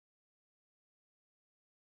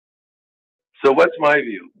So what's my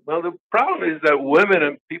view? Well, the problem is that women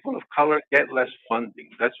and people of color get less funding.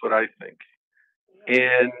 That's what I think.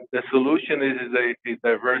 And the solution is a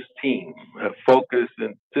diverse team, a focused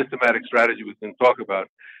and systematic strategy we can talk about.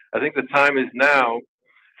 I think the time is now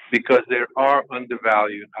because there are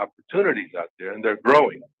undervalued opportunities out there and they're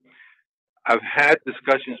growing. I've had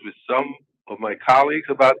discussions with some of my colleagues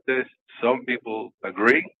about this. Some people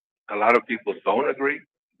agree. A lot of people don't agree.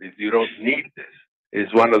 You don't need this. Is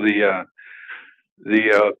one of the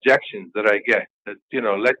objections that I get. That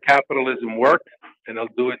let capitalism work, and it'll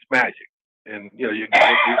do its magic. And you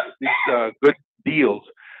get these good deals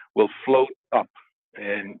will float up,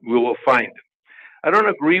 and we will find them. I don't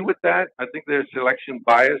agree with that. I think there's selection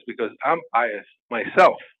bias because I'm biased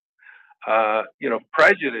myself.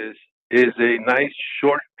 Prejudice is a nice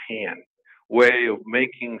shorthand way of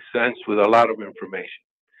making sense with a lot of information.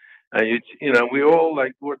 And we all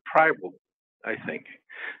we're tribal, I think.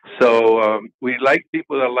 So we like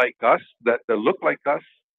people that like us, that look like us,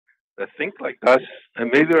 that think like us, and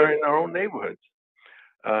maybe are in our own neighborhoods,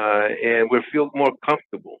 and we feel more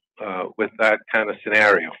comfortable with that kind of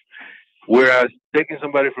scenario. Whereas taking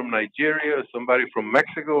somebody from Nigeria, somebody from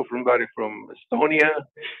Mexico, somebody from Estonia,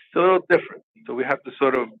 it's a little different. So we have to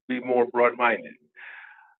sort of be more broad-minded.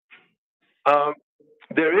 Um,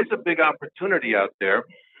 there is a big opportunity out there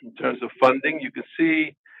in terms of funding. You can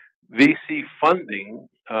see VC funding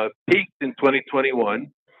peaked in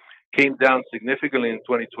 2021, came down significantly in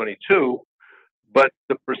 2022, but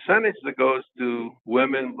the percentage that goes to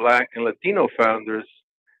women, Black, and Latino founders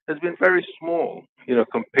has been very small,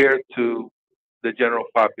 compared to the general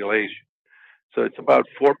population. So it's about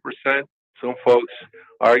 4%. Some folks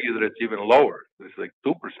argue that it's even lower. It's like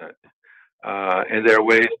 2%. And there are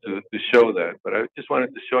ways to show that. But I just wanted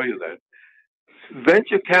to show you that.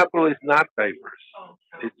 Venture capital is not diverse.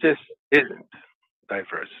 It just isn't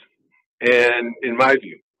diverse. And in my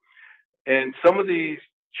view, and some of these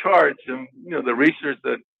charts and the research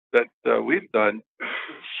that we've done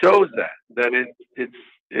shows that it's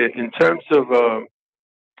in terms of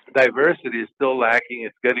diversity is still lacking.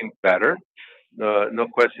 It's getting better, no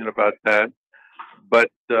question about that. But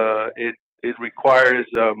it requires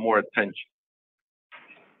more attention.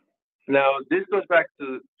 Now, this goes back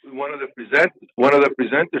to one of the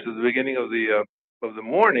presenters at the beginning of the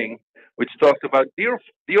morning, which talked about deal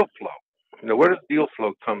flow. Where does deal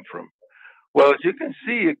flow come from? Well, as you can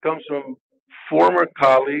see, it comes from former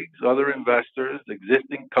colleagues, other investors,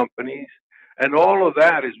 existing companies, and all of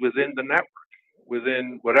that is within the network.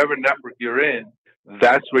 Within whatever network you're in,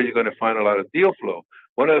 that's where you're going to find a lot of deal flow.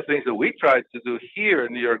 One of the things that we tried to do here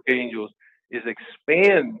in New York Angels is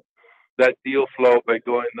expand that deal flow by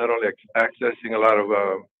going not only accessing a lot of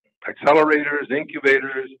accelerators,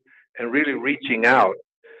 incubators, and really reaching out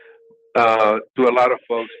to a lot of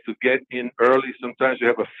folks to get in early. Sometimes we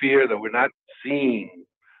have a fear that we're not seeing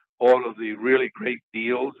all of the really great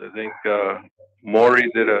deals. I think Maury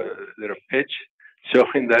did a pitch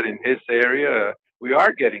showing that in his area we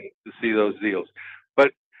are getting to see those deals,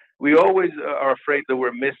 but we always are afraid that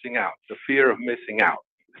we're missing out. The fear of missing out.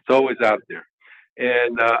 It's always out there,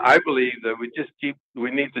 and I believe that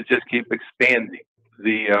we need to just keep expanding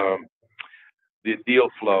the deal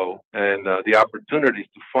flow and the opportunities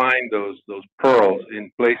to find those pearls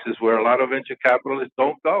in places where a lot of venture capitalists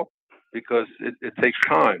don't go because it takes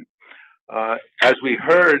time. As we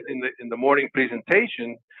heard in the morning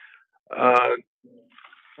presentation, uh,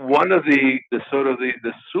 one of the sort of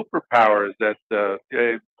the superpowers that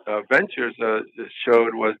ventures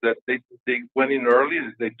showed was that they went in early.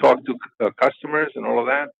 They talked to customers and all of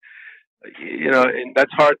that. And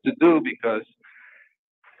that's hard to do because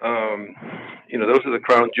um, those are the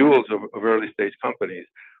crown jewels of early stage companies.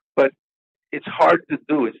 But it's hard to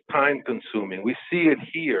do. It's time consuming. We see it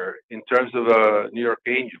here in terms of New York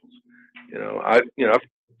Angels.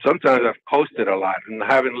 Sometimes I've coasted a lot and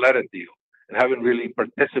haven't led a deal and haven't really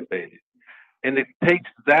participated. And it takes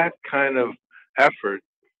that kind of effort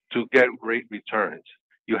to get great returns.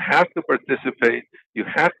 You have to participate. You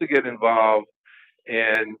have to get involved,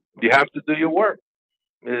 and you have to do your work.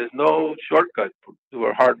 There's no shortcut to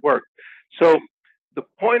our hard work. So the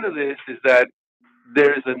point of this is that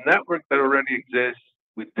there is a network that already exists.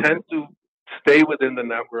 We tend to stay within the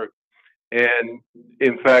network. And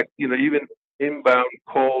in fact, even inbound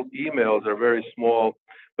cold emails are very small.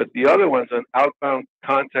 But the other ones on outbound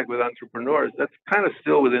contact with entrepreneurs, that's kind of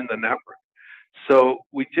still within the network. So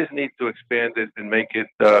we just need to expand it and make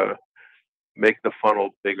the funnel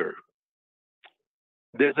bigger.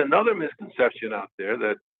 There's another misconception out there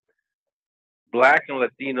that Black and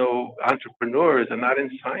Latino entrepreneurs are not in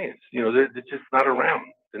science. They're just not around.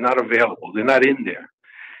 They're not available. They're not in there.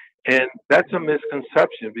 And that's a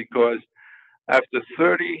misconception because after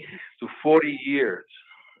 30 to 40 years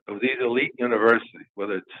of these elite universities,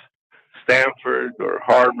 whether it's Stanford or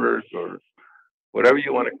Harvard or whatever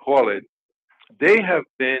you want to call it, they have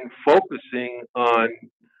been focusing on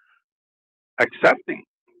accepting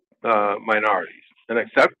minorities and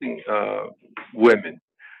accepting women.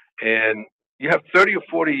 And you have 30 or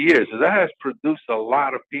 40 years, and that has produced a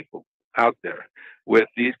lot of people out there with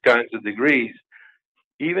these kinds of degrees.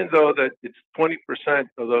 Even though that it's 20%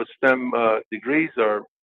 of those STEM degrees are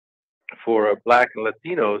for Black and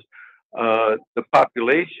Latinos, the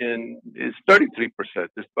population is 33%.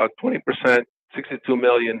 There's about 20%, 62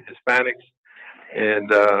 million Hispanics,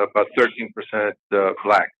 and about 13%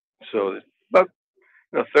 Black. So it's about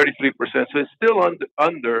 33%. So it's still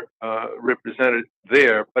under represented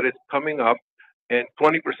there, but it's coming up, and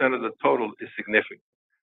 20% of the total is significant.